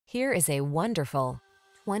Here is a wonderful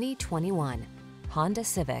 2021 Honda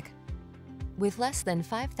Civic. With less than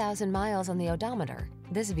 5,000 miles on the odometer,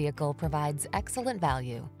 this vehicle provides excellent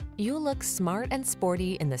value. You'll look smart and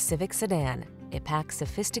sporty in the Civic sedan. It packs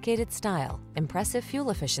sophisticated style, impressive fuel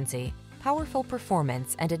efficiency, powerful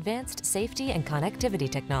performance, and advanced safety and connectivity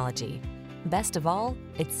technology. Best of all,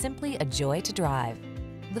 it's simply a joy to drive.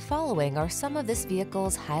 The following are some of this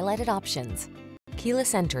vehicle's highlighted options: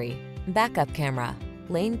 keyless entry, backup camera,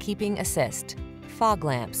 lane keeping assist, fog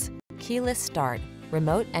lamps, keyless start,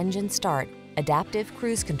 remote engine start, adaptive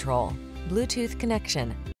cruise control, Bluetooth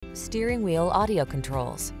connection, steering wheel audio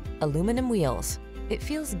controls, aluminum wheels. It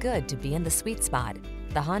feels good to be in the sweet spot.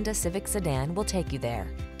 The Honda Civic sedan will take you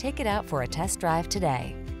there. Take it out for a test drive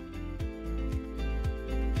today.